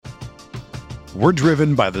We're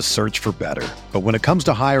driven by the search for better. But when it comes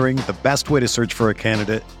to hiring, the best way to search for a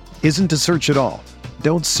candidate isn't to search at all.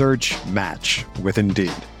 Don't search, match with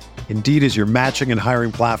Indeed. Indeed is your matching and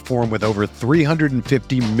hiring platform with over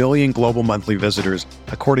 350 million global monthly visitors,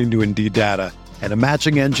 according to Indeed data, and a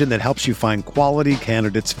matching engine that helps you find quality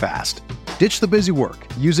candidates fast. Ditch the busy work.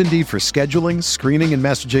 Use Indeed for scheduling, screening, and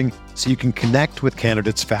messaging so you can connect with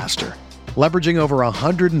candidates faster. Leveraging over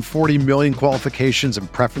 140 million qualifications and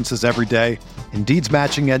preferences every day, Indeed's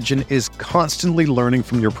matching engine is constantly learning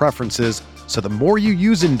from your preferences, so the more you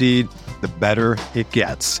use Indeed, the better it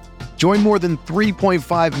gets. Join more than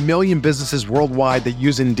 3.5 million businesses worldwide that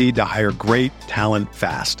use Indeed to hire great talent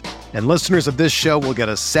fast. And listeners of this show will get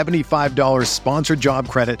a $75 sponsored job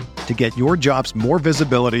credit to get your jobs more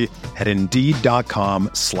visibility at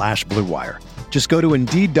Indeed.com/Blue Wire. Just go to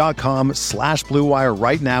Indeed.com/Blue Wire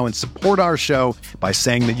right now and support our show by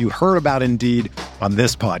saying that you heard about Indeed on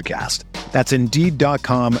this podcast. That's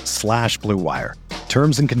Indeed.com/Blue Wire.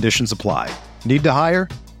 Terms and conditions apply. Need to hire?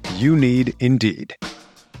 You need Indeed.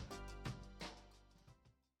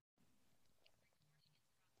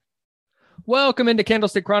 Welcome into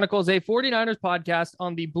Candlestick Chronicles, a 49ers podcast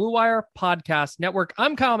on the Blue Wire Podcast Network.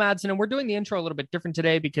 I'm Kyle Madsen, and we're doing the intro a little bit different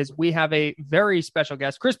today because we have a very special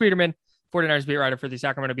guest. Chris Peterman, 49ers beat writer for the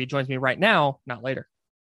Sacramento Bee, joins me right now, not later.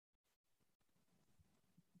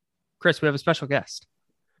 Chris, we have a special guest.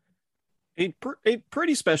 A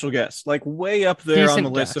pretty special guest, like way up there on the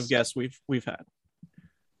list of guests we've had.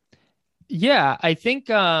 Yeah, I think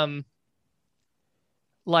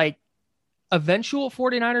like eventual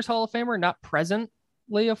 49ers Hall of Famer, not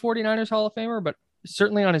presently a 49ers Hall of Famer, but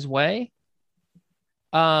certainly on his way.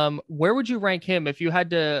 Where would you rank him if you had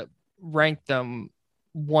to rank them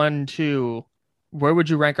 1, 2? Where would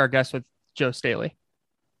you rank our guest with Joe Staley?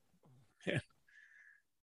 Yeah.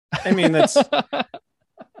 I mean, that's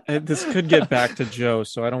this could get back to Joe,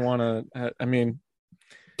 so I don't want to. I mean,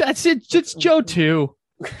 that's it. It's Joe too.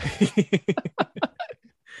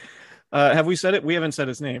 Have we said it? We haven't said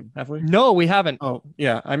his name, have we? No, we haven't. Oh,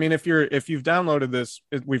 yeah. I mean, if you've downloaded this,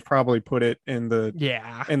 we've probably put it in the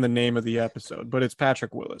name of the episode, but it's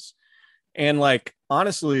Patrick Willis. And like,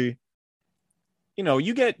 honestly, you know,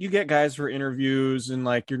 you get guys for interviews and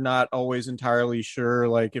like, you're not always entirely sure,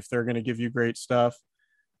 like if they're going to give you great stuff.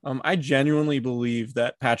 I genuinely believe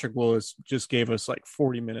that Patrick Willis just gave us like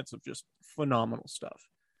 40 minutes of just phenomenal stuff.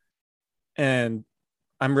 And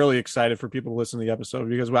I'm really excited for people to listen to the episode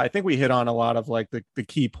because I think we hit on a lot of like the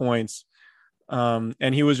key points.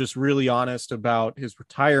 And he was just really honest about his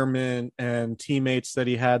retirement and teammates that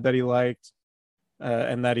he had that he liked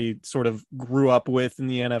and that he sort of grew up with in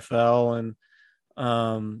the NFL. And,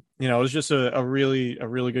 you know, it was just a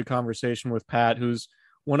really good conversation with Pat, who's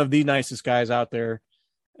one of the nicest guys out there.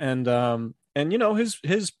 And you know,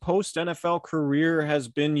 his post NFL career has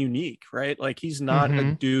been unique, right? Like he's not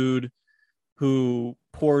a dude who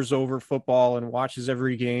pores over football and watches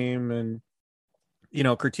every game and, you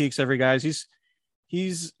know, critiques every guy.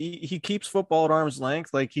 He keeps football at arm's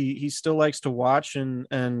length. Like he still likes to watch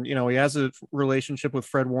and, you know, he has a relationship with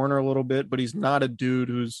Fred Warner a little bit, but he's not a dude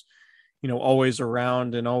who's, you know, always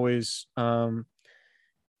around and always, I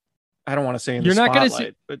don't want to say in the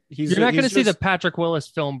spotlight, but you're not going to see the Patrick Willis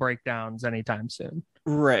film breakdowns anytime soon.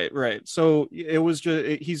 Right. So it was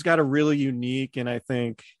just, he's got a really unique and I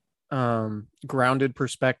think, grounded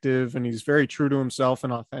perspective, and he's very true to himself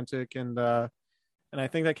and authentic, and I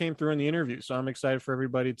think that came through in the interview. So I'm excited for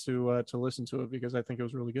everybody to listen to it because I think it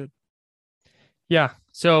was really good. Yeah.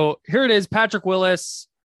 So here it is, Patrick Willis,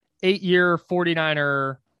 8-year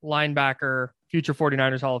 49er linebacker, future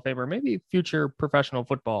 49ers Hall of Famer, maybe future professional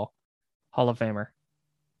football Hall of Famer.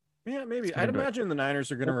 Yeah, maybe. I'd imagine the Niners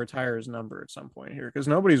are going to retire his number at some point here because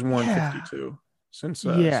nobody's worn 52 since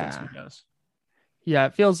he has. Yeah,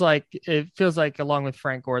 it feels like along with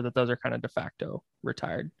Frank Gore that those are kind of de facto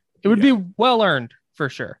retired. It would be well earned for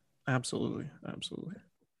sure. Absolutely. All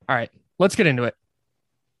right, let's get into it.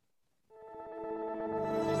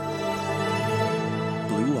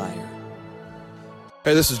 Blue Wire.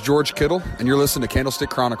 Hey, this is George Kittle, and you're listening to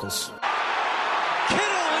Candlestick Chronicles.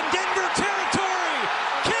 Kittle in Denver territory.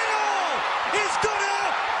 Kittle is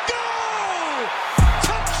gonna go!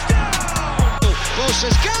 Touchdown! Close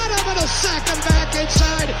has got him, and a sack him back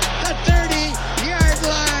inside the 30-yard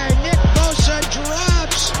line. Nick Bosa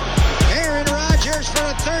drops Aaron Rodgers for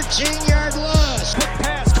a 13-yard loss. Quick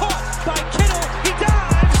pass caught by Kittle. He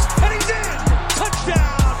dives, and he's in.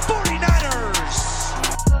 Touchdown, 49ers.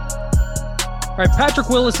 All right, Patrick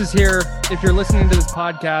Willis is here. If you're listening to this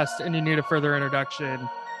podcast and you need a further introduction,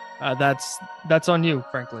 that's on you,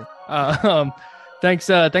 frankly. Thanks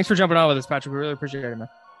for jumping on with us, Patrick. We really appreciate it, man.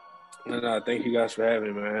 No, thank you guys for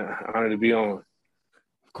having me, man. Honored to be on.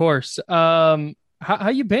 Of course. How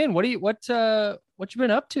you been? What you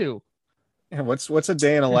been up to? Yeah, what's a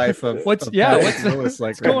day in a life of what's Willis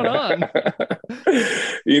like what's going on?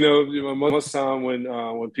 Most time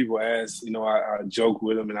when people ask, I joke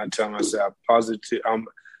with them and I tell them, I say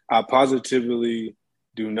I positively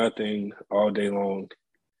do nothing all day long,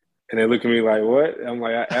 and they look at me like, "What?" I'm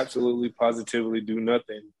like, I absolutely positively do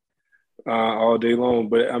nothing all day long.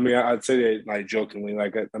 But I mean, I'd say that like jokingly,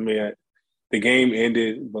 like the game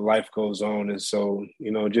ended, but life goes on, and so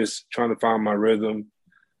just trying to find my rhythm.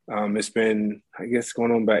 It's been, I guess,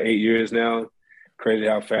 going on about 8 years now. Crazy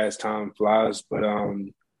how fast time flies, but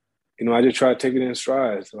I just try to take it in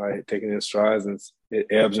strides, like taking it in strides, and it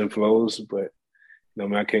ebbs and flows. But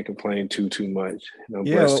I can't complain too much.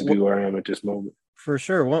 Blessed to be where I am at this moment. For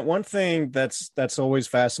sure. One thing that's always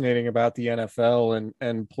fascinating about the NFL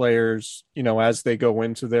and players, as they go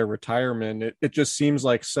into their retirement, it just seems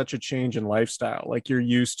like such a change in lifestyle. Like you're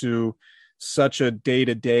used to such a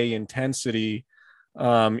day-to-day intensity,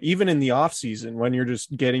 even in the off season when you're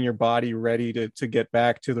just getting your body ready to get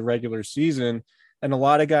back to the regular season. And a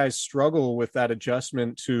lot of guys struggle with that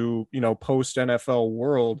adjustment to, post NFL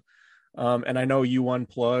world. And I know you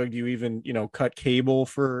unplugged, you even, cut cable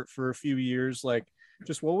for a few years. Like,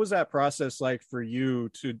 just what was that process like for you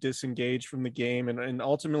to disengage from the game? And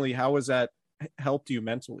ultimately, how has that helped you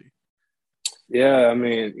mentally? Yeah, I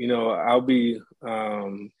mean, I'll be,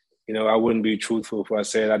 I wouldn't be truthful if I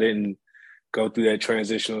said I didn't go through that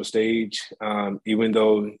transitional stage, even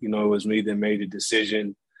though, it was me that made the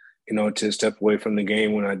decision, to step away from the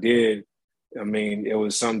game when I did. I mean, it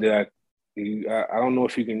was something that I don't know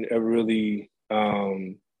if you can ever really,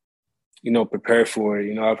 prepare for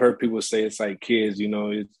it. I've heard people say it's like kids,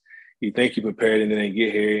 you think you prepared and then they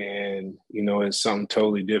get here and, it's something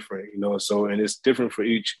totally different, so, and it's different for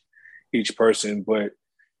each person. But,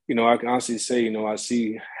 I can honestly say, I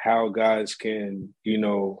see how guys can,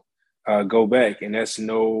 go back, and that's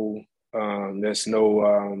no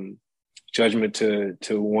judgment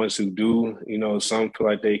to ones who do. Some feel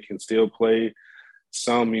like they can still play.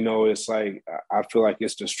 Some, it's like I feel like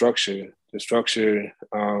it's the structure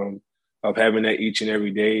of having that each and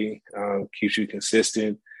every day keeps you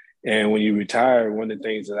consistent. And when you retire, one of the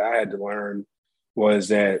things that I had to learn was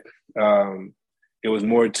that it was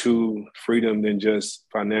more to freedom than just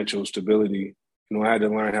financial stability. I had to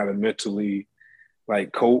learn how to mentally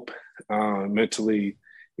cope, mentally,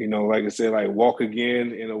 like I said, like walk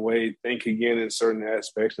again in a way, think again in certain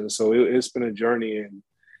aspects. And so it's been a journey, and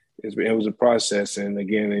it was a process. And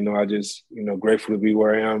again, I just, grateful to be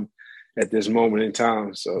where I am at this moment in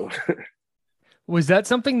time. So was that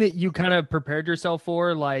something that you kind of prepared yourself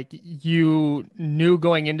for? Like you knew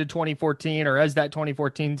going into 2014 or as that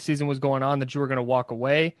 2014 season was going on that you were going to walk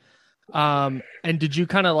away? And did you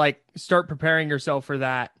kind of like start preparing yourself for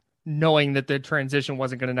that, knowing that the transition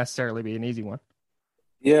wasn't going to necessarily be an easy one?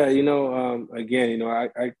 Yeah. Again,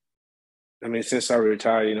 I mean, since I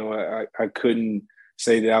retired, I couldn't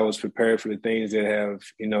say that I was prepared for the things that have,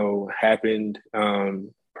 happened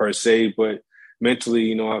per se, but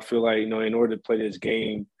mentally, I feel like, in order to play this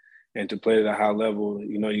game and to play at a high level,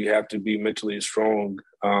 you have to be mentally strong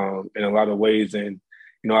in a lot of ways. And,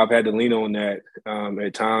 I've had to lean on that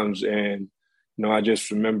at times. And, I just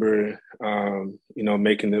remember,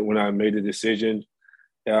 when I made the decision,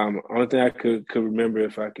 only thing I could remember,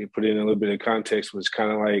 if I could put it in a little bit of context, was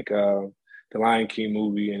kind of like the Lion King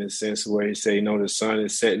movie, in a sense where he say, the sun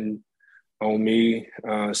is setting on me,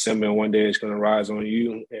 Simba, and one day it's going to rise on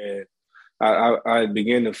you. And I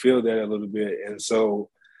began to feel that a little bit. And so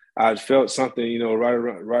I felt something, right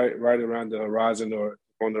around the horizon or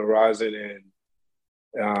on the horizon.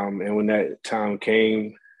 And when that time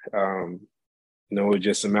came, it was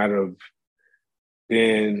just a matter of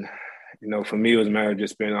being, for me, it was a matter of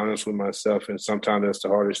just being honest with myself. And sometimes that's the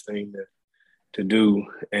hardest thing to do.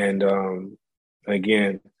 And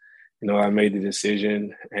again, I made the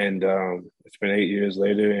decision, and it's been 8 years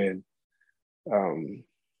later. And,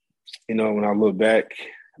 when I look back,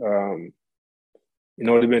 it'd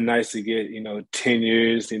have been nice to get, 10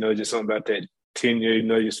 years, just something about that 10-year,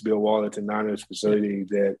 it used to be a wall at the Niners facility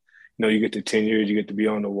that, you get to 10 years, you get to be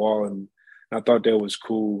on the wall. And I thought that was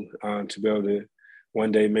cool to be able to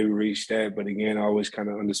one day maybe reach that. But again, I always kind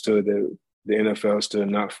of understood that the NFL stood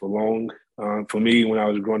not for long. For me, when I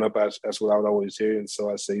was growing up, that's what I would always hear. And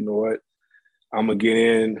so I say, you know what, I'm going to get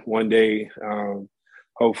in one day,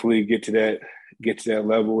 hopefully get to that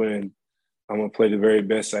level, and I'm going to play the very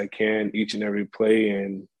best I can each and every play,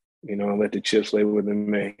 and, let the chips lay where they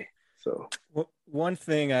may. So one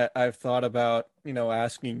thing I've thought about,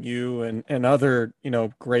 asking you and other,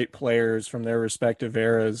 great players from their respective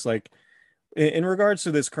eras, like in regards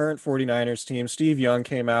to this current 49ers team, Steve Young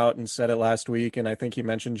came out and said it last week, and I think he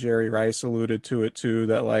mentioned Jerry Rice alluded to it too,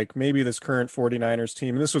 that like maybe this current 49ers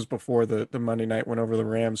team, and this was before the Monday night went over the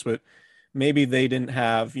Rams, but maybe they didn't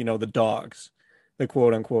have, the dogs, the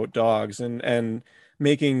quote unquote dogs, and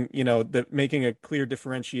making, making a clear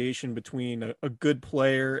differentiation between a good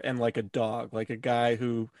player and like a dog, like a guy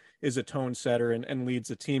who is a tone setter and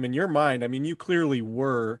leads a team. In your mind, I mean, you clearly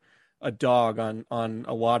were a dog on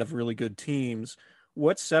a lot of really good teams.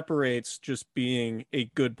 What separates just being a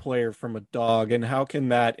good player from a dog, and how can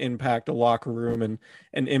that impact a locker room and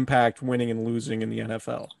impact winning and losing in the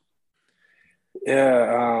NFL?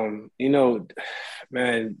 Yeah,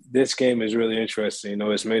 man, this game is really interesting.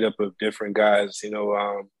 It's made up of different guys,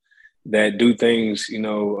 that do things,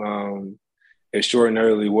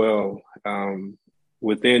 extraordinarily well,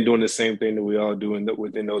 within doing the same thing that we all do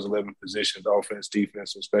within those 11 positions, offense,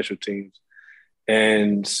 defense, and special teams.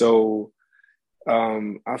 And so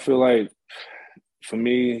I feel like for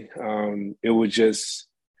me, it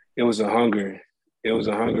was a hunger. It was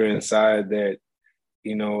a hunger inside that,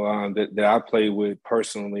 that I play with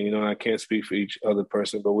personally. I can't speak for each other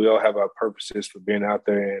person, but we all have our purposes for being out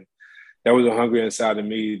there. And that was a hunger inside of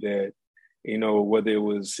me that, whether it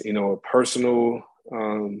was, a personal,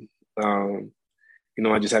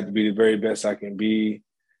 I just have to be the very best I can be.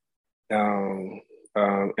 And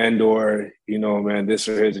or, man, this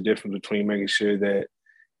or here's the difference between making sure that,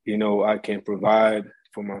 I can provide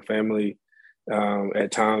for my family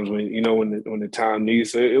at times when, when the time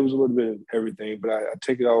needs. So it was a little bit of everything, but I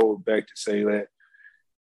take it all back to say that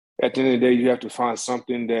at the end of the day, you have to find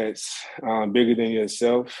something that's bigger than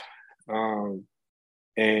yourself.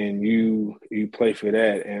 And you play for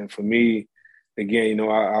that. And for me, again,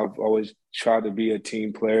 I've always tried to be a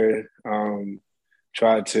team player,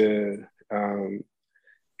 tried to,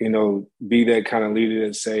 be that kind of leader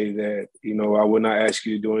to say that, I would not ask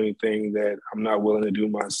you to do anything that I'm not willing to do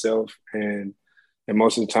myself. And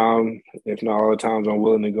most of the time, if not all the times, I'm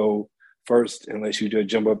willing to go first, unless you just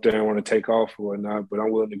jump up there and want to take off or not. But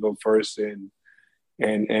I'm willing to go first and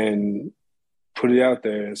put it out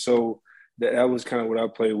there. And so that was kind of what I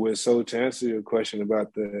played with. So to answer your question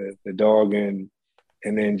about the dog and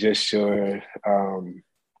then just your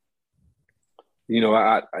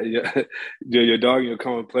your dog and your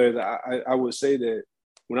common players, I would say that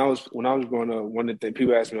when I was growing up, one of the things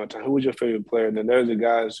people ask me all the time, who was your favorite player? And then there's the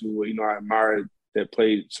guys who, I admired that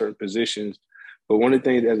played certain positions. But one of the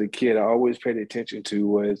things as a kid I always paid attention to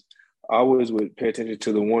was I always would pay attention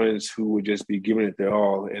to the ones who would just be giving it their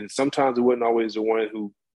all. And sometimes it wasn't always the one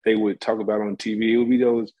who they would talk about on TV. It would be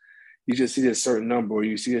those, you just see this certain number or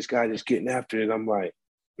you see this guy just getting after it. I'm like,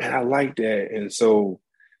 man, I like that. And so,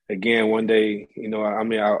 again, one day, I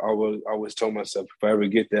always told myself, if I ever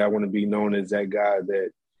get there, I want to be known as that guy that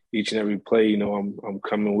each and every play, I'm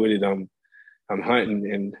coming with it. I'm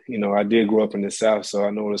hunting, and I did grow up in the South, so I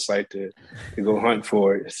know what it's like to go hunt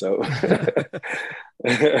for it. So,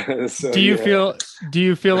 do you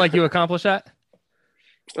feel like you accomplished that?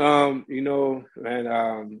 Man,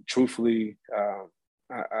 truthfully,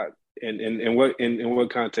 in what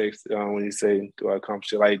context when you say do I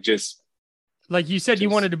accomplish it? Like you said, you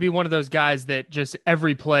wanted to be one of those guys that just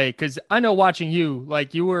every play, because I know watching you,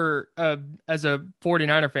 like you were as a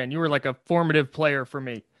 49er fan, you were like a formative player for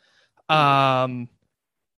me. And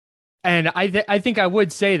I think I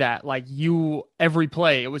would say that, like, you every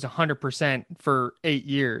play, it was 100% for 8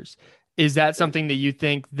 years. Is that something that you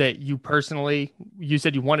think that you personally, you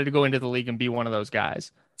said you wanted to go into the league and be one of those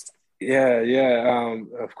guys? Yeah.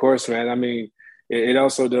 Of course, man. I mean, it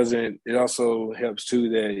also helps too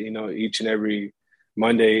that, each and every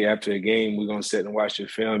Monday after a game, we're going to sit and watch the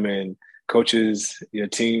film, and coaches, your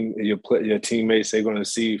team, your teammates, they're going to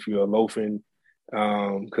see if you're loafing,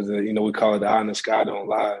 because, we call it the eye in the sky, don't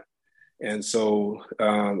lie. And so,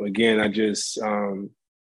 again, I just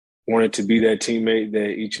wanted to be that teammate that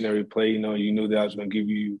each and every play, you knew that I was going to give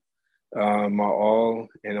you my all.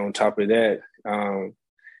 And on top of that, I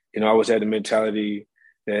always had the mentality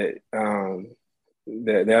that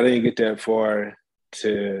that I didn't get that far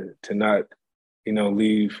to not,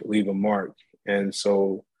 leave a mark. And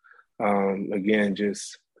so, again,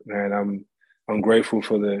 just, man, I'm grateful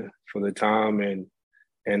for the time, and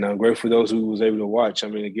I'm grateful for those who was able to watch. I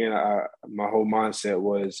mean, again, my whole mindset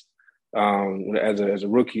was, as a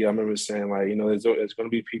rookie, I remember saying, like, there's going to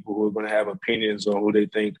be people who are going to have opinions on who they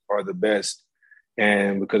think are the best,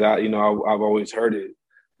 and because I've always heard it,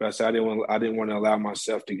 but I said I didn't want to allow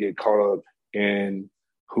myself to get caught up in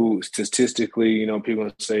who statistically, you know, people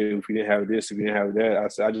say if you didn't have this, if you didn't have that. I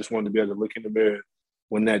said I just wanted to be able to look in the mirror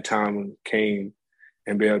when that time came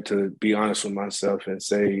and be able to be honest with myself and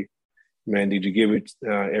say, man, did you give it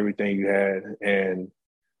everything you had? And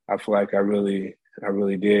I feel like I really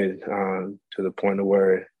did, to the point of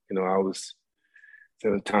where, you know, it was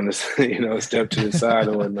time to, you know, step to the side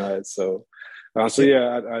or whatnot. So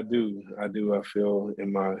yeah, I do. I feel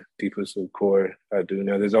in my deepest core, I do.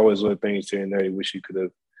 Now, there's always little things here and there you wish you could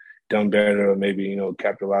have done better or maybe, you know,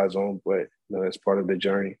 capitalize on, but, you know, that's part of the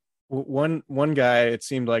journey. One guy, it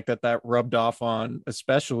seemed like that rubbed off on,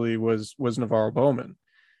 especially was Navarro Bowman.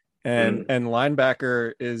 And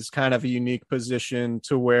linebacker is kind of a unique position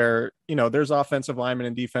to where, you know, there's offensive linemen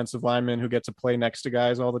and defensive linemen who get to play next to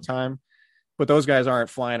guys all the time, but those guys aren't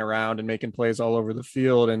flying around and making plays all over the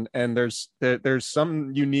field. And there's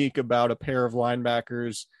something unique about a pair of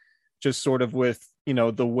linebackers, just sort of with, you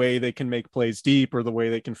know, the way they can make plays deep or the way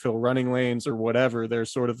they can fill running lanes or whatever. They're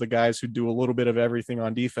sort of the guys who do a little bit of everything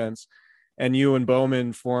on defense. And you and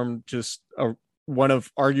Bowman formed just one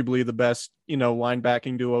of arguably the best, you know,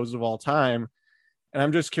 linebacking duos of all time. And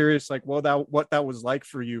I'm just curious, like, what that was like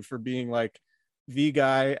for you, for being like the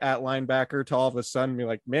guy at linebacker to all of a sudden be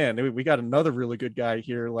like, man, we got another really good guy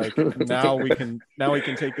here. Like now we can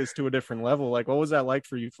take this to a different level. Like, what was that like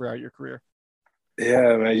for you throughout your career?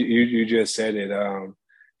 Yeah, man, you just said it.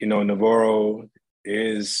 You know, Navarro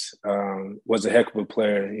was a heck of a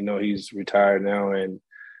player. You know, he's retired now, and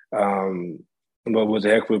but was a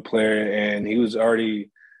heck of a player, and he was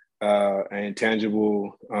already an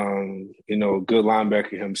intangible, you know, good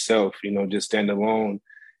linebacker himself. You know, just stand alone,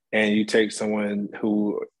 and you take someone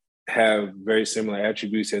who have very similar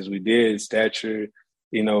attributes as we did: stature,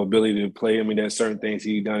 you know, ability to play. I mean, there's certain things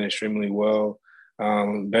he done extremely well.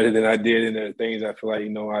 Better than I did, and there are things I feel like, you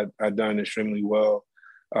know, I done extremely well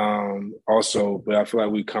also, but I feel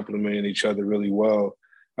like we complemented each other really well.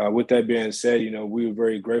 With that being said, you know, we were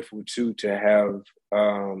very grateful too to have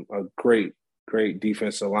a great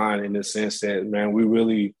defensive line, in the sense that, man, we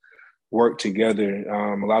really worked together.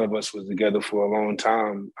 A lot of us was together for a long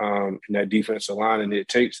time in that defensive line, and it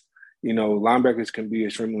takes, you know, linebackers can be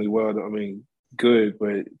extremely good,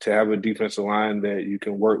 but to have a defensive line that you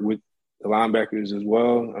can work with the linebackers as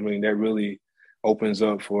well, I mean, that really opens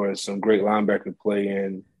up for some great linebacker play.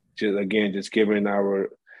 And just giving our,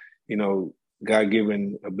 you know,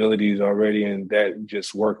 God-given abilities already, and that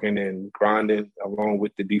just working and grinding along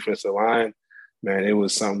with the defensive line, man, it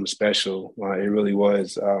was something special. It really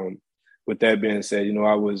was. With that being said, you know,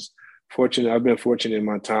 I was fortunate. I've been fortunate in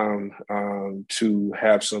my time to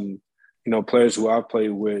have some, you know, players who I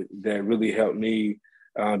played with that really helped me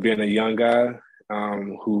being a young guy,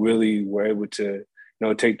 who really were able to, you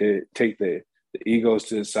know, take the egos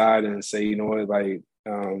to the side and say, you know what, like,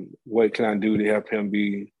 what can I do to help him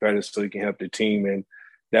be better so he can help the team? And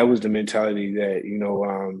that was the mentality that, you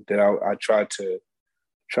know, that I tried to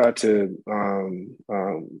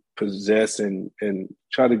possess and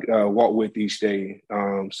try to walk with each day.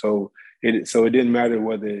 So it didn't matter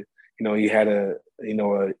whether, you know, he had an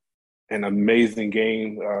amazing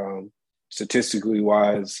game statistically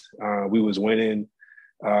wise. We was winning,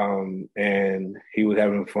 and he was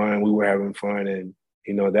having fun. We were having fun, and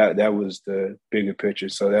you know, that was the bigger picture.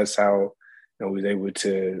 So that's how, you know, we was able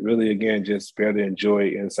to really, again, just be able to enjoy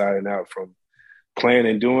it inside and out, from playing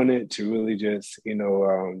and doing it to really just, you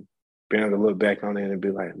know, being able to look back on it and be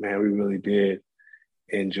like, man, we really did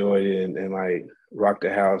enjoy it and like rock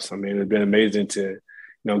the house. I mean, it's been amazing to, you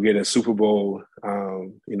know, get a Super Bowl,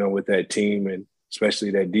 you know, with that team, and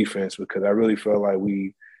especially that defense, because I really felt like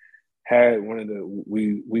we had one of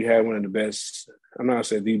the best. I'm not gonna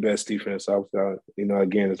say the best defense. You know,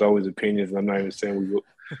 again, it's always opinions, and I'm not even saying we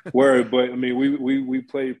were, but I mean, we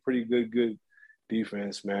played pretty good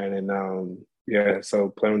defense, man, and yeah. So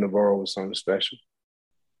playing with Navarro was something special.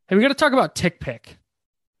 Hey, we got to talk about tick pick,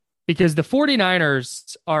 because the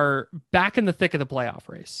 49ers are back in the thick of the playoff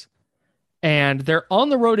race, and they're on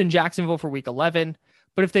the road in Jacksonville for Week 11.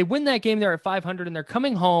 But if they win that game, they're at 500, and they're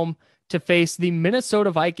coming home to face the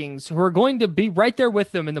Minnesota Vikings, who are going to be right there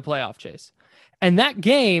with them in the playoff chase. And that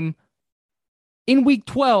game in Week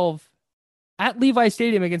 12 at Levi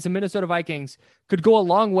Stadium against the Minnesota Vikings could go a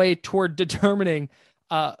long way toward determining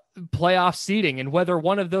playoff seeding and whether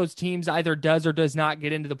one of those teams either does or does not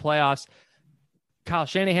get into the playoffs. Kyle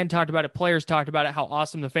Shanahan talked about it. Players talked about it, how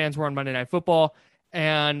awesome the fans were on Monday Night Football.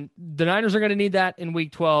 And the Niners are going to need that in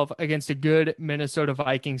Week 12 against a good Minnesota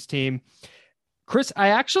Vikings team. Chris, I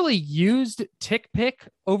actually used Tick Pick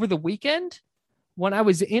over the weekend when I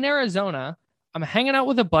was in Arizona. I'm hanging out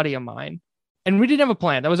with a buddy of mine, and we didn't have a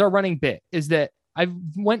plan. That was our running bit, is that I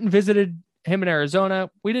went and visited him in Arizona.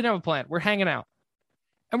 We didn't have a plan. We're hanging out.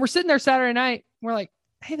 And we're sitting there Saturday night. We're like,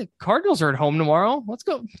 hey, the Cardinals are at home tomorrow. Let's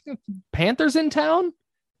go. Panthers in town.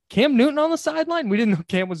 Cam Newton on the sideline. We didn't know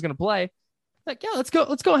Cam was going to play. Like, yeah, let's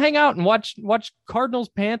go hang out and watch Cardinals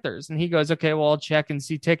Panthers. And he goes, okay, well, I'll check and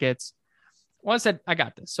see tickets. Well, I said, I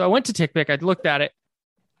got this. So I went to TickPick. I looked at it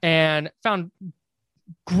and found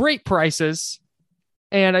great prices.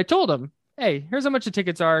 And I told him, hey, here's how much the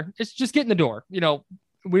tickets are. It's just get in the door. You know,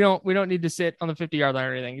 we don't need to sit on the 50-yard line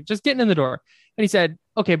or anything. Just getting in the door. And he said,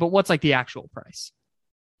 okay, but what's like the actual price?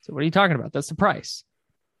 So what are you talking about? That's the price.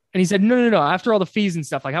 And he said, no. After all the fees and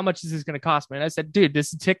stuff, like how much is this going to cost me? And I said, dude,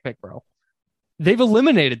 this is TickPick, bro. They've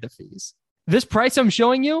eliminated the fees. This price I'm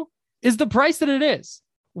showing you is the price that it is.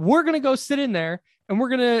 We're going to go sit in there and we're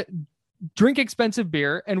going to drink expensive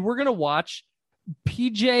beer and we're going to watch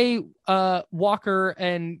PJ Walker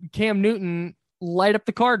and Cam Newton light up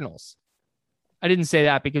the Cardinals. I didn't say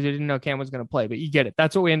that because I didn't know Cam was going to play, but you get it.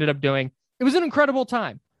 That's what we ended up doing. It was an incredible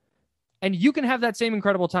time. And you can have that same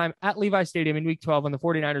incredible time at Levi Stadium in Week 12 when the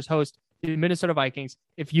 49ers host the Minnesota Vikings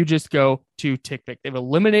if you just go to TickPick. They've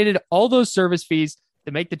eliminated all those service fees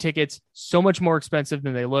that make the tickets so much more expensive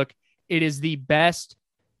than they look. It is the best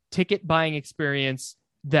ticket buying experience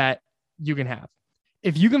that you can have.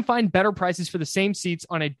 If you can find better prices for the same seats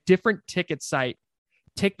on a different ticket site,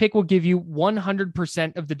 TickPick will give you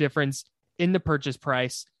 100% of the difference in the purchase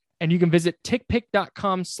price. And you can visit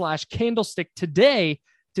tickpick.com/candlestick today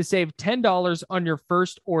to save $10 on your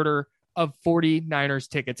first order of 49ers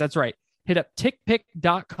tickets. That's right. Hit up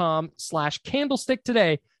tickpick.com/candlestick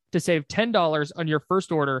today to save $10 on your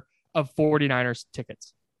first order of 49ers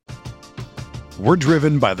tickets. We're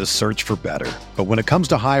driven by the search for better. But when it comes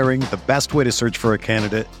to hiring, the best way to search for a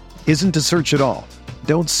candidate isn't to search at all.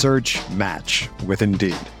 Don't search, match with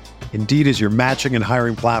Indeed. Indeed is your matching and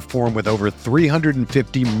hiring platform with over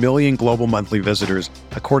 350 million global monthly visitors,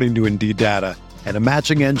 according to Indeed data, and a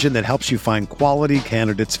matching engine that helps you find quality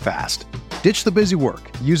candidates fast. Ditch the busy work.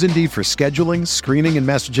 Use Indeed for scheduling, screening, and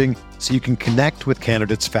messaging so you can connect with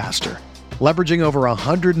candidates faster. Leveraging over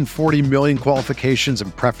 140 million qualifications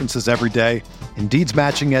and preferences every day, Indeed's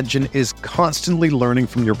matching engine is constantly learning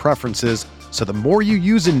from your preferences, so the more you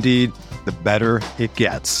use Indeed, the better it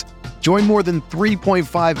gets. Join more than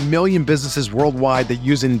 3.5 million businesses worldwide that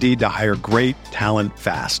use Indeed to hire great talent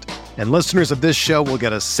fast. And listeners of this show will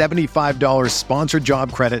get a $75 sponsored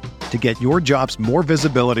job credit to get your jobs more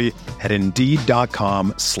visibility at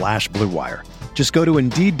Indeed.com/Blue Wire. Just go to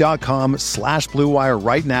Indeed.com/Blue Wire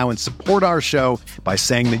right now and support our show by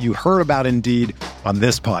saying that you heard about Indeed on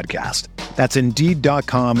this podcast. That's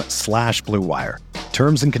Indeed.com/Blue Wire.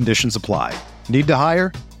 Terms and conditions apply. Need to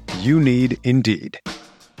hire? You need Indeed.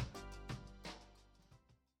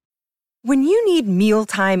 When you need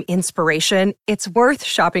mealtime inspiration, it's worth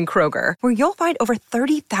shopping Kroger, where you'll find over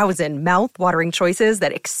 30,000 mouth-watering choices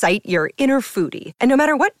that excite your inner foodie. And no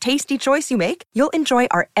matter what tasty choice you make, you'll enjoy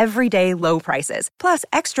our everyday low prices, plus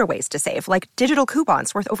extra ways to save, like digital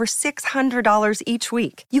coupons worth over $600 each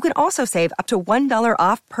week. You can also save up to $1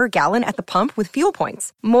 off per gallon at the pump with fuel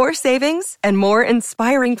points. More savings and more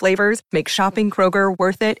inspiring flavors make shopping Kroger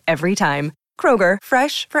worth it every time. Kroger,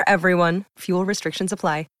 fresh for everyone. Fuel restrictions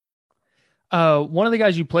apply. One of the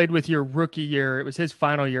guys you played with your rookie year, it was his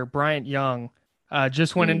final year, Bryant Young,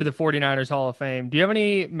 just went into the 49ers Hall of Fame. Do you have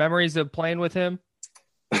any memories of playing with him?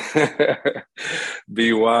 BY,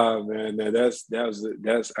 man, that's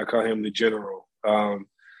I call him the general.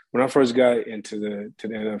 When I first got into the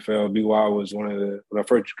NFL, BY was when I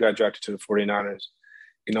first got drafted to the 49ers.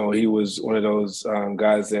 You know, he was one of those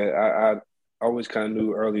guys that I always kind of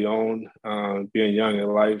knew early on, being young in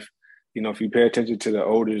life. You know, if you pay attention to the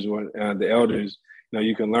elders, you know,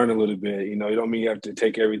 you can learn a little bit. You know, you don't mean you have to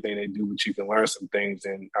take everything they do, but you can learn some things.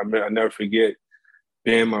 And I never forget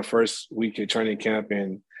being my first week at training camp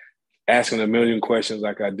and asking a million questions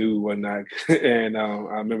like I do, whatnot. And I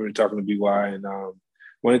remember talking to BY, and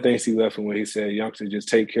one of the things he left me when he said, youngster, just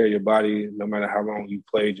take care of your body, no matter how long you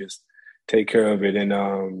play, just take care of it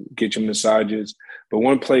and get your massages. But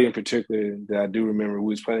one play in particular that I do remember, we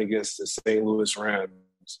was playing against the St. Louis Rams.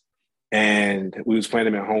 And we was playing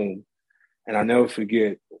them at home. And I'll never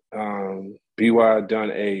forget, BY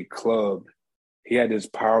done a club. He had this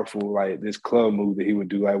powerful, this club move that he would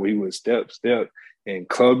do, where he would step, and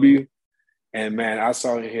club you. And, man, I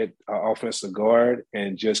saw him hit an offensive guard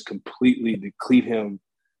and just completely deplete him,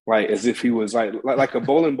 as if he was like a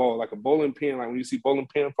bowling ball, like a bowling pin, like when you see bowling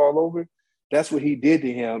pin fall over. That's what he did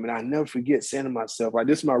to him. And I never forget saying to myself,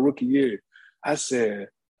 this is my rookie year. I said,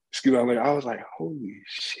 excuse me, I was like, holy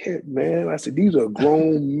shit, man. I said, these are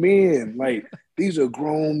grown men. Like, these are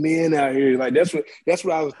grown men out here. Like, that's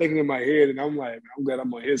what I was thinking in my head. And I'm like, I'm glad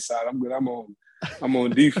I'm on his side. I'm good. I'm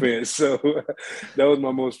on defense. So that was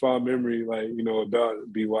my most fond memory, like,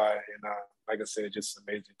 about BY. And like I said, just an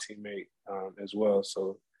amazing teammate as well.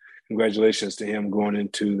 So congratulations to him going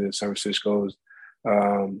into the San Francisco's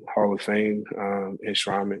Hall of Fame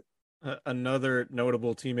enshrinement. Another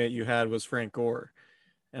notable teammate you had was Frank Gore.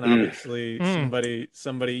 And obviously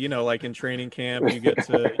somebody, like in training camp, you get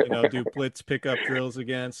to, do blitz pickup drills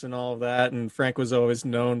against and all of that. And Frank was always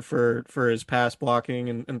known for his pass blocking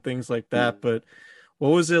and things like that. But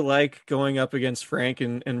what was it like going up against Frank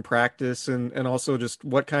in practice, and also just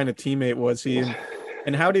what kind of teammate was he,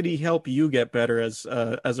 and how did he help you get better as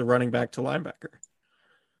a running back to linebacker?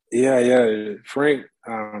 Yeah. Frank,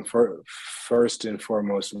 first and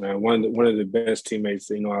foremost, man, one of the best teammates,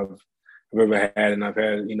 I've ever had, and I've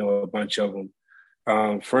had, a bunch of them.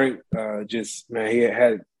 Frank, just,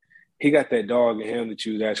 man, he got that dog in him that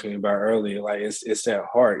you was asking me about earlier. Like, it's that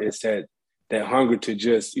heart, it's that hunger to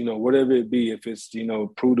just, whatever it be, if it's,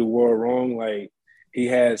 prove the world wrong, like, he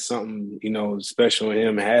had something, special in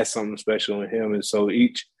him, And so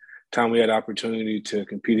each time we had opportunity to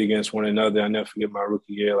compete against one another, I never forget my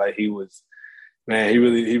rookie year. Like, he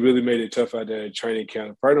really made it tough out there at training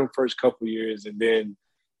camp, probably the first couple of years. And then,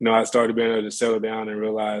 I started being able to settle down and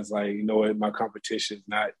realize, like, what, my competition is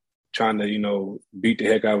not trying to, beat the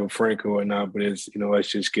heck out of Franco or not, but it's, it's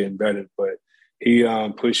just getting better. But he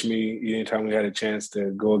pushed me anytime we had a chance to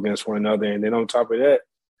go against one another. And then on top of that,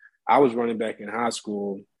 I was running back in high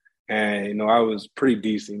school, and, I was pretty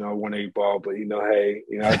decent, 1-8 ball, but, hey,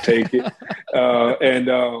 I take it.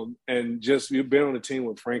 And just you've been on the team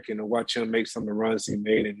with Frank and to watch him make some of the runs he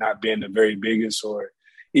made and not being the very biggest or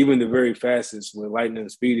even the very fastest with lightning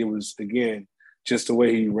speed, it was, again, just the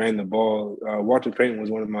way he ran the ball. Walter Payton was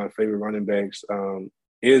one of my favorite running backs,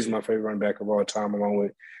 is my favorite running back of all time, along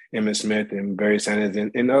with Emmitt Smith and Barry Sanders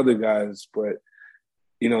and other guys. But,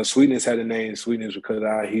 Sweetness had a name, Sweetness, because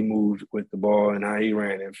how he moved with the ball and how he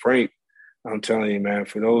ran. And Frank, I'm telling you, man,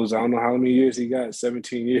 for those, I don't know how many years he got,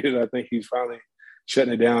 17 years, I think he's finally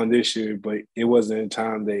shutting it down this year. But it wasn't in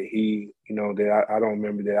time that he, that I don't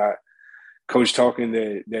remember that I coach talking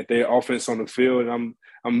that their offense on the field, and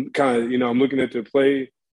I'm kind of, I'm looking at the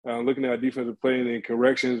play, looking at our defensive play and then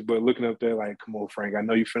corrections, but looking up there like, come on, Frank, I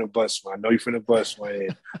know you finna bust one.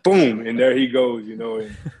 And boom, and there he goes,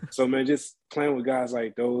 And so, man, just playing with guys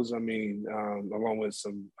like those, along with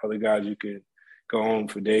some other guys you could go on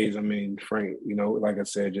for days. Frank, like I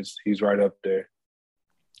said, just he's right up there.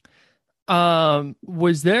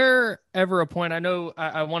 Was there ever a point, I know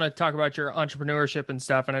I want to talk about your entrepreneurship and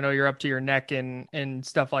stuff, and I know you're up to your neck and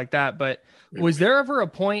stuff like that, but was there ever a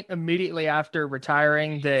point immediately after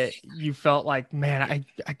retiring that you felt like, man,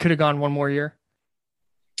 I could have gone one more year?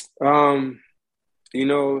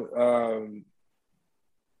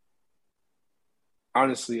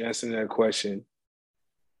 Honestly, answering that question,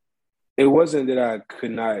 it wasn't that I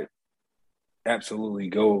could not absolutely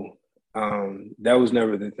go. That was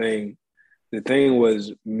never the thing. The thing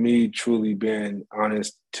was me truly being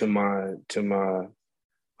honest to my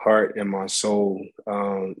heart and my soul,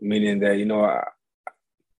 meaning that,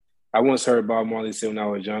 I once heard Bob Marley say when I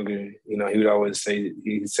was younger, he would always say,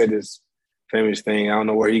 he said this famous thing, I don't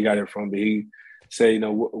know where he got it from, but he said,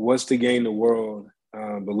 what's to gain the world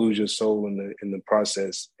but lose your soul in the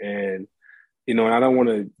process? And, and I don't want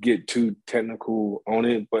to get too technical on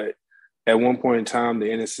it, but at one point in time,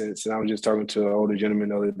 the innocence, and I was just talking to an older gentleman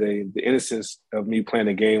the other day, the innocence of me playing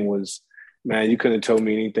the game was, man, you couldn't have told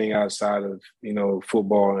me anything outside of,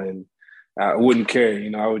 football, and I wouldn't care.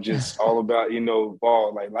 I was just all about,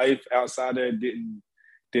 ball. Like, life outside there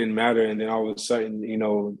didn't matter. And then all of a sudden,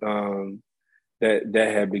 that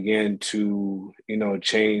had began to,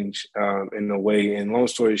 change in a way. And long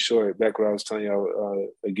story short, back what I was telling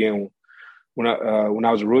you, again, when I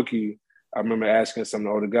was a rookie, I remember asking some of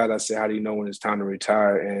the older guys, I said, how do you know when it's time to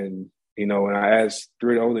retire? And, and I asked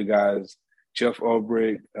 3 of the older guys, Jeff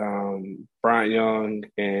Ulbrich, Bryant Young,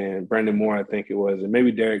 and Brandon Moore, I think it was, and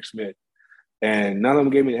maybe Derek Smith. And none of them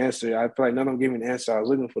gave me an answer. I feel like none of them gave me an answer I was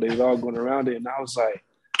looking for. They was all going around it. And I was like,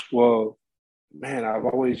 well, man, I've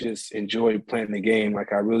always just enjoyed playing the game.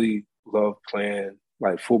 Like, I really love playing,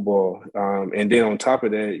 like, football. And then on top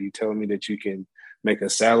of that, you telling me that you can make a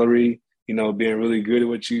salary, being really good at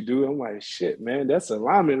what you do. I'm like, shit, man, that's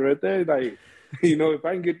alignment right there. Like, if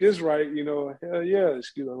I can get this right, hell yeah,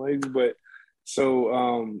 excuse my language. But so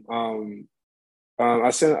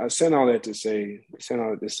I sent all that to say,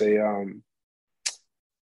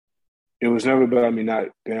 it was never about me not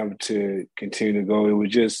being able to continue to go. It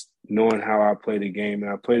was just knowing how I play the game.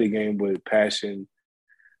 And I play the game with passion,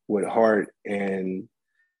 with heart, and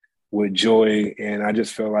with joy. And I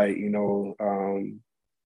just felt like,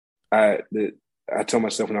 I told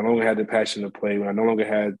myself when I no longer had the passion to play, when I no longer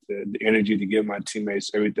had the energy to give my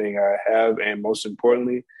teammates everything I have, and most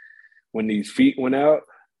importantly, when these feet went out,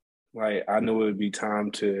 like I knew it would be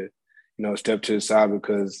time to, step to the side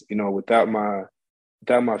because, without my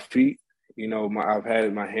feet, I've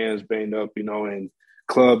had my hands banged up, and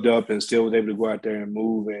clubbed up and still was able to go out there and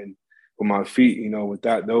move. And with my feet,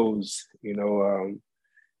 without those,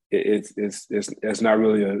 it's not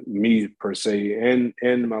really a me per se.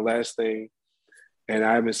 And my last thing, and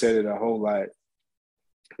I haven't said it a whole lot,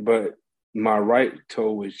 but my right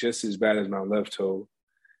toe was just as bad as my left toe.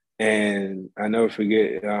 And I never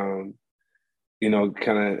forget, kind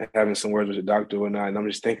of having some words with the doctor or not. And I'm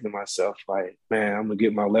just thinking to myself, like, man, I'm going to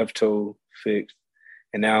get my left toe fixed.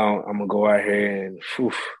 And now I'm going to go out here and,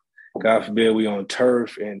 God forbid, we on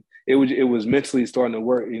turf. And it was mentally starting to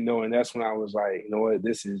work, and that's when I was like, you know what,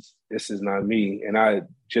 this is not me. And I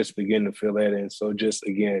just began to feel that. And so just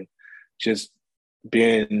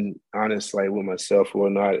being honest, like with myself or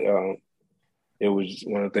not, it was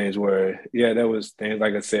one of the things where, that was things,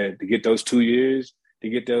 like I said, to get those 2 years, to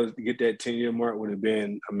get that 10-year mark would have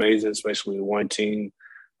been amazing, especially with one team.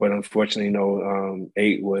 But unfortunately,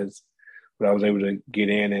 8 was what I was able to get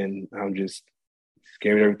in, and I'm just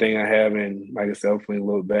gave it everything I have. And like I said, hopefully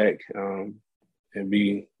look back and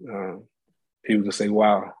be people can say,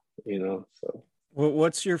 wow, so.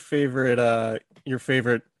 What's your favorite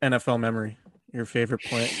NFL memory? Your favorite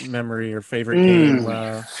point memory or favorite game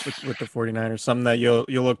with the 49ers? Something that you'll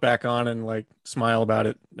look back on and like smile about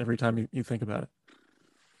it every time you think about it.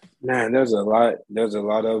 Man, there's a lot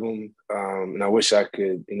of them. And I wish I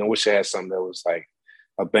could, wish I had something that was like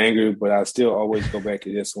a banger, but I still always go back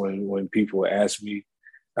to this when people ask me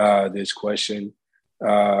this question.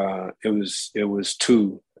 It was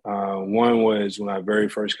two. One was when I very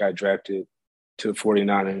first got drafted to the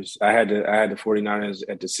 49ers. I had the 49ers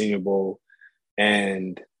at the Senior Bowl.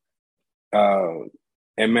 And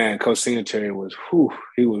man, Coach Singletary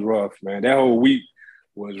he was rough, man. That whole week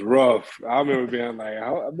was rough. I remember being like,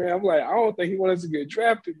 I'm like, I don't think he wants us to get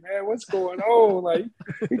drafted, man. What's going on? Like,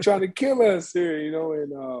 he trying to kill us here,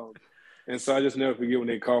 and so I just never forget when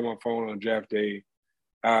they called my phone on draft day.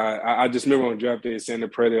 I just remember on draft day saying the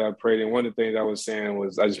prayer that I prayed. And one of the things I was saying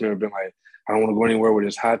was, I just remember being like, I don't want to go anywhere where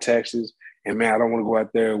there's high taxes. And man, I don't want to go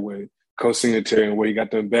out there with Coach Singletary and where he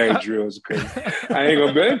got them bag drills, because I ain't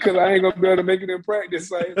gonna be able to make it in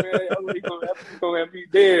practice. Like, man, he's gonna have me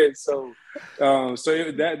dead. So,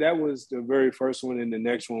 that was the very first one, and the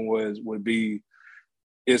next one would be.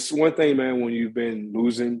 It's one thing, man, when you've been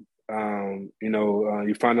losing.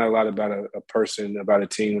 You find out a lot about a person, about a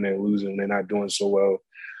team when they're losing, they're not doing so well.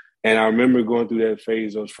 And I remember going through that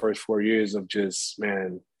phase, those first 4 years of just,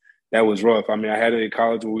 man, that was rough. I mean, I had it in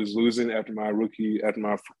college when we was losing after my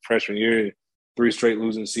freshman year, 3 straight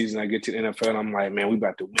losing seasons. I get to the NFL, and I'm like, man, we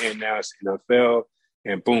about to win now. It's NFL.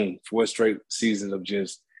 And boom, 4 straight seasons of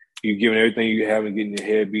just you giving everything you have and getting your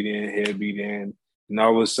head beat in. And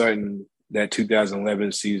all of a sudden, that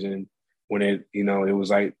 2011 season, when it was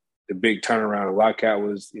like the big turnaround, the lockout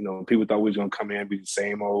was, people thought we was going to come in and be the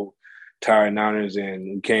same old tired Niners,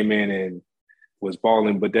 and we came in and was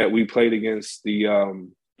balling. But that we played against the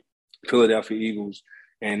Philadelphia Eagles,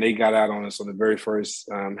 and they got out on us on the very first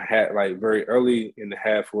very early in the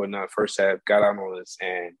half, or not first half, got out on us,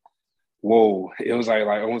 and whoa, it was like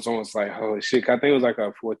it was almost like, holy shit. I think it was like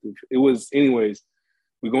our fourth. It was, anyways.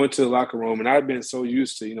 We go into the locker room, and I've been so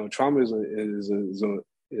used to, trauma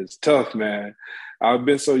is tough, man. I've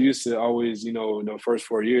been so used to always, the first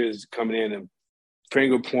 4 years coming in and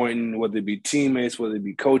finger pointing, whether it be teammates, whether it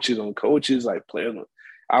be coaches on coaches, like players.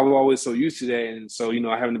 I was always so used to that. And so,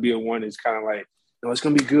 having to be a one is kind of like, it's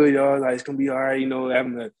going to be good, y'all. Like, it's going to be all right,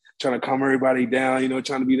 having to trying to calm everybody down,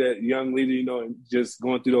 trying to be that young leader, and just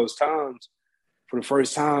going through those times. For the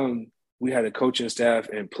first time, we had a coaching staff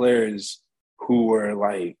and players who were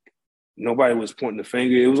like, nobody was pointing the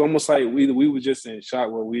finger. It was almost like we were just in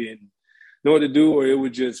shock where we didn't know what to do, or it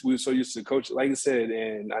was just, we were so used to coaching, like I said.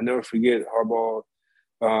 And I never forget Harbaugh.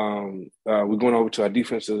 We're going over to our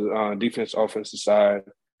defense, offensive side,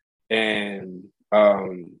 and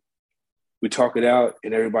we talk it out,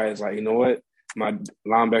 and everybody's like, you know what? My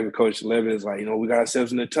linebacker coach Levin is like, we got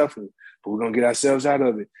ourselves in a tough one, but we're gonna get ourselves out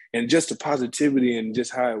of it. And just the positivity and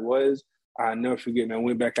just how it was, I never forget, man.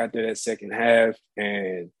 Went back out there that second half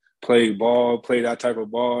and played that type of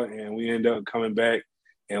ball, and we ended up coming back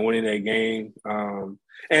and winning that game. And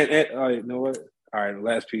you know what? All right,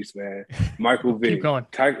 last piece, man. Michael Vick. Keep going.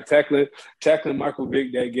 Tackling Michael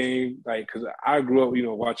Vick that game, like, because I grew up,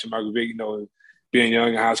 watching Michael Vick, being young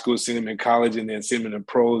in high school, seeing him in college, and then seeing him in the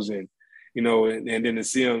pros, and and then to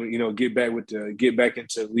see him, get back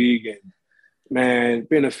into the league, and man,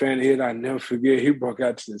 being a fan of his, I never forget. He broke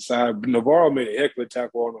out to the side. Navarro made a heck of a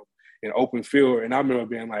tackle on him in open field, and I remember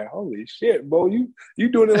being like, "Holy shit, Bo, you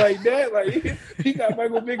doing it like that? Like he got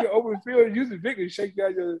Michael Vick in open field, using Vick to shake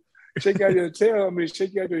out your tail.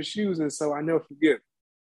 Shake out your shoes." And so I never forget.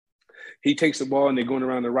 He takes the ball and they're going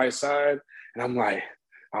around the right side, and I'm like,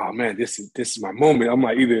 "Oh man, this is my moment." I'm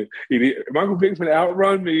like, either Michael Vick's gonna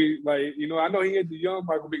outrun me, like I know he ain't the young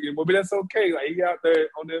Michael Vick anymore, but that's okay. Like he out there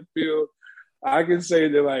on that field. I can say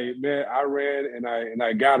that, like, man, I ran and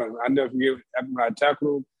I got him. I never forget after I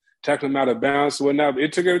tackled him out of bounds or whatnot. But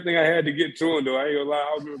it took everything I had to get to him, though. I ain't gonna lie.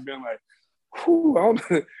 I remember being like, whew, I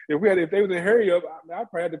don't know. If they was in hurry up, I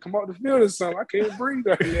probably had to come off the field or something. I can't breathe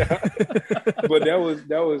right now. But that was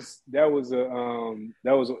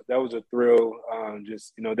a thrill.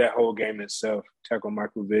 Just that whole game itself. Tackle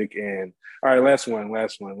Michael Vick, and all right, last one. That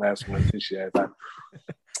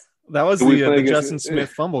was the Justin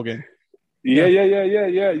Smith fumble game. Yeah.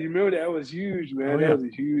 You remember that was huge, man. That was a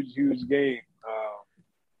huge game.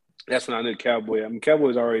 That's when I knew Cowboy.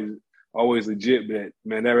 Cowboy's always legit, but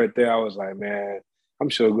man, that right there, I was like, man, I'm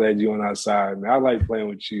so glad you're on our side, man. I like playing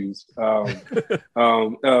with you. What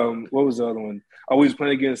was the other one? Oh, we was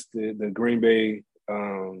playing against the Green Bay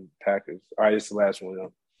Packers. All right, it's the last one.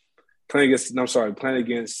 Playing against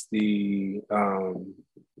the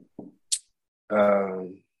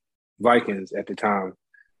Vikings at the time.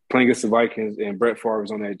 Playing against the Vikings, and Brett Favre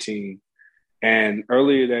was on that team. And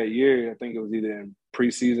earlier that year, I think it was either in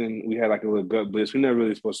preseason, we had like a little gut blitz. We're never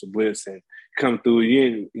really supposed to blitz and come through.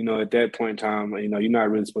 At that point in time, you're not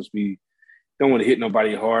really supposed to be, don't want to hit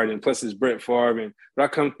nobody hard. And plus it's Brett Favre. But I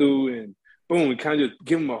come through and boom, we kind of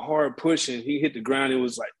give him a hard push and he hit the ground. It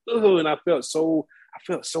was like, oh, and I felt so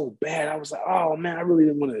bad. I was like, oh man, I really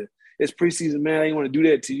didn't want to, it's preseason, man. I didn't want to do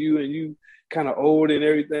that to you. And you kind of old and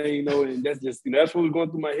everything, and that's just, that's what was going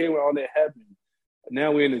through my head when all that happened.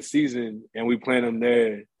 Now we're in the season and we playing them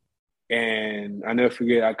there. And I never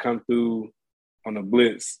forget, I come through on a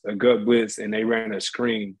gut blitz, and they ran a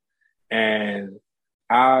screen. And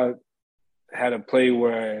I had a play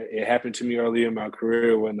where it happened to me early in my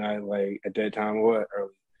career when I, like, at that time,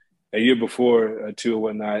 a year before or two or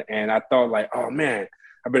whatnot. And I thought, like, oh man,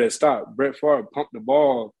 I better stop. Brett Favre pumped the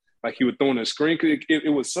ball like he was throwing a screen.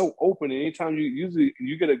 It was so open. And anytime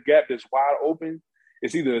you get a gap that's wide open,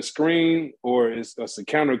 it's either a screen or it's a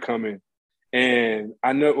counter coming. And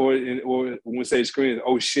I know, or when we say screen, it's,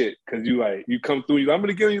 oh shit, because you come through, I'm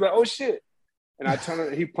gonna give you, like, oh shit, and I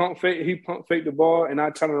turn, he pump fake the ball, and I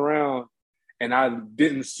turn around, and I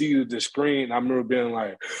didn't see the screen. I remember being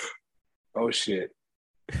like, oh shit,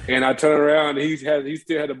 and I turn around, and he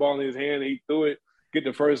still had the ball in his hand, and he threw it, get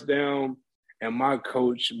the first down, and my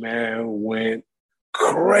coach, man, went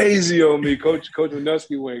crazy on me. Coach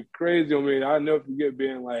Winusky went crazy on me. I'll never forget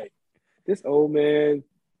being like, this old man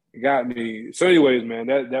got me. So anyways, man,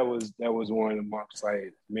 that was one amongst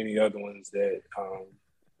like many other ones that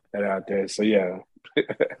are out there. So yeah.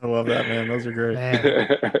 I love that, man. Those are great. Man,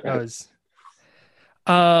 that was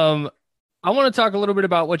I want to talk a little bit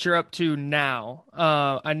about what you're up to now.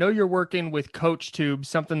 I know you're working with CoachTube.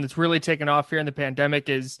 Something that's really taken off here in the pandemic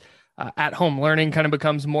is at-home learning kind of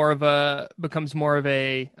becomes more of a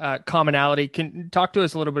commonality. Can you talk to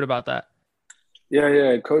us a little bit about that?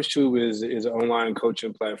 Yeah. CoachTube is an online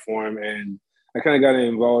coaching platform, and I kind of got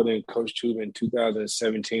involved in CoachTube in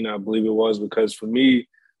 2017, I believe it was, because for me,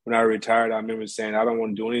 when I retired, I remember saying I don't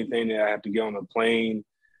want to do anything that I have to get on a plane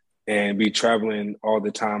and be traveling all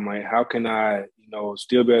the time. Like, how can I,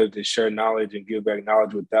 still be able to share knowledge and give back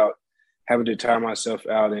knowledge without having to tire myself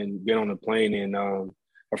out and get on a plane? And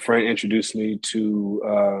a friend introduced me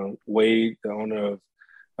to Wade, the owner of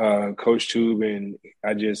CoachTube, and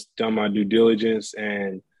I just done my due diligence,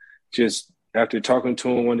 and just after talking to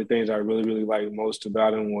him, one of the things I really, really liked most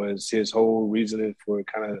about him was his whole reasoning for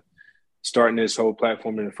kind of starting this whole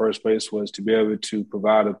platform in the first place was to be able to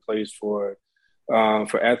provide a place for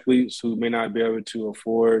athletes who may not be able to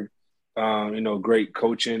afford great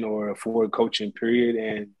coaching or afford coaching period,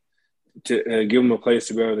 and to give them a place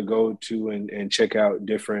to be able to go to and check out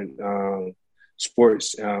different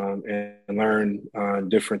sports and learn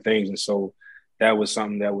different things. And so that was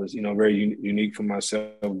something that was, very unique for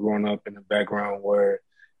myself growing up in a background where,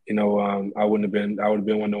 I would have been one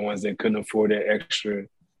of the ones that couldn't afford that extra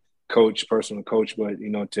personal coach, but,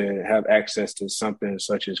 to have access to something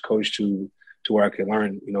such as CoachTube to where I could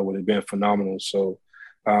learn, would have been phenomenal. So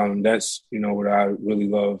That's, what I really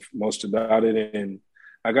love most about it. And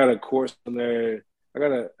I got a course on there.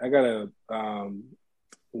 I got a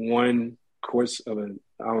one course of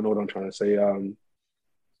I don't know what I'm trying to say. I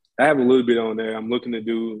have a little bit on there. I'm looking to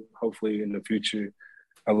do, hopefully in the future,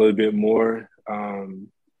 a little bit more.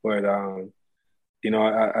 But I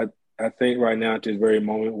think right now at this very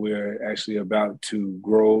moment, we're actually about to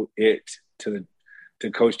grow it to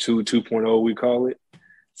Coach 2.0, we call it.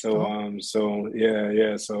 So,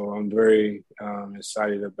 So I'm very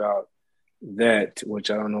excited about that, which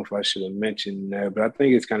I don't know if I should have mentioned there, but I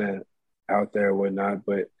think it's kind of out there or whatnot.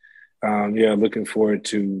 But looking forward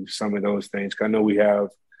to some of those things. I know we have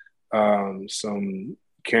some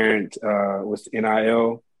current with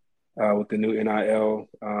NIL, with the new NIL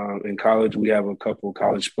in college. We have a couple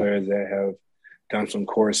college players that have done some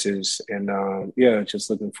courses, and just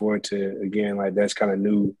looking forward to, again, like that's kind of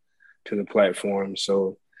new to the platform.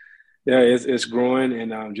 So it's growing,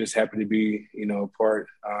 and I'm just happy to be, part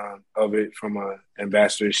of it from a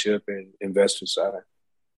ambassadorship and investor side.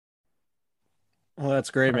 Well, that's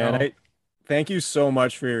great, man. Thank you so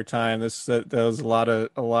much for your time. That was a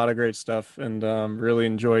lot of great stuff, and really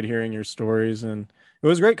enjoyed hearing your stories, and it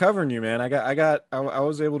was great covering you, man. I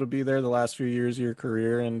was able to be there the last few years of your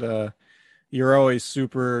career, and you're always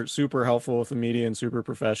super, super helpful with the media and super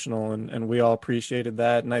professional, and we all appreciated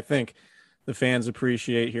that. And I think the fans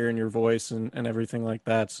appreciate hearing your voice and everything like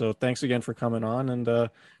that. So thanks again for coming on, and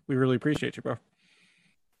we really appreciate you, bro.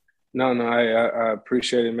 No, I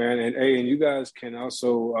appreciate it, man. And hey, and you guys can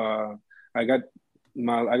also, I got a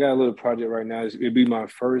little project right now. It'd be my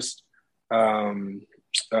first. The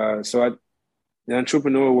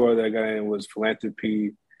entrepreneur world that I got in was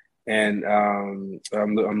philanthropy, and I'm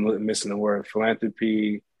missing the word,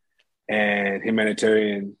 philanthropy and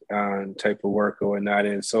humanitarian type of work or whatnot.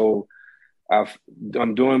 And so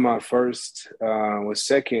I'm doing my first, was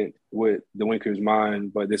second with the Winker's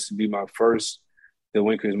Mind, but this would be my first, the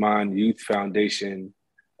Winker's Mind Youth Foundation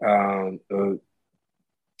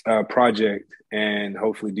project. And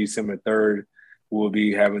hopefully December 3rd, we'll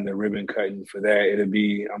be having the ribbon cutting for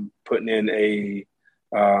that. I'm putting in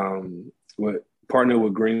partner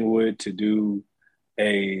with Greenwood to do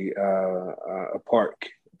a park.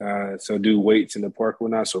 So do weights in the park or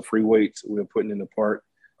not. So free weights we're putting in the park.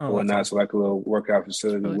 Or not, so like a little workout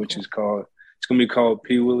facility, really which cool. It's going to be called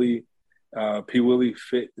P. Willie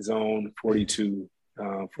Fit Zone 42.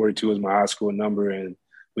 42 is my high school number, and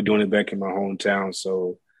we're doing it back in my hometown.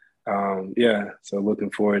 So, so looking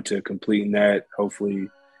forward to completing that. Hopefully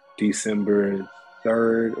December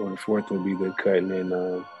 3rd or the 4th will be the cutting. And,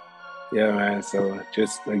 man, so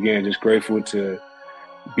just grateful to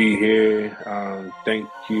be here. Thank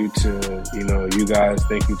you to, you guys.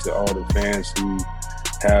 Thank you to all the fans who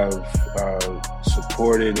have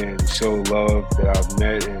supported and showed love that I've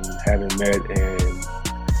met and haven't met, and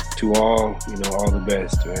to all, all the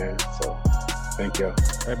best, man. So thank you.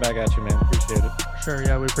 Right back at you, man. Appreciate it. Sure,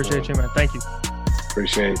 yeah, we appreciate you, man. Thank you.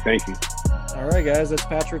 Appreciate it. Thank you. All right, guys, that's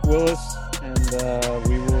Patrick Willis, and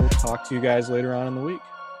we will talk to you guys later on in the week.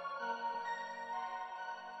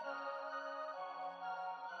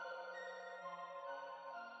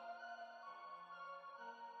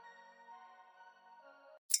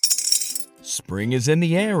 Spring is in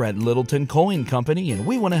the air at Littleton Coin Company, and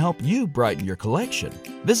we want to help you brighten your collection.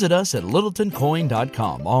 Visit us at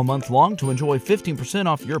littletoncoin.com all month long to enjoy 15%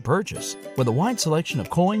 off your purchase. With a wide selection of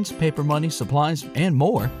coins, paper money, supplies, and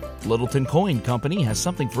more, Littleton Coin Company has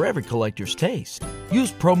something for every collector's taste.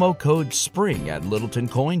 Use promo code SPRING at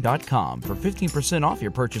littletoncoin.com for 15% off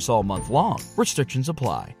your purchase all month long. Restrictions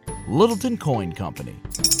apply. Littleton Coin Company.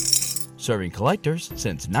 Serving collectors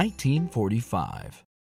since 1945.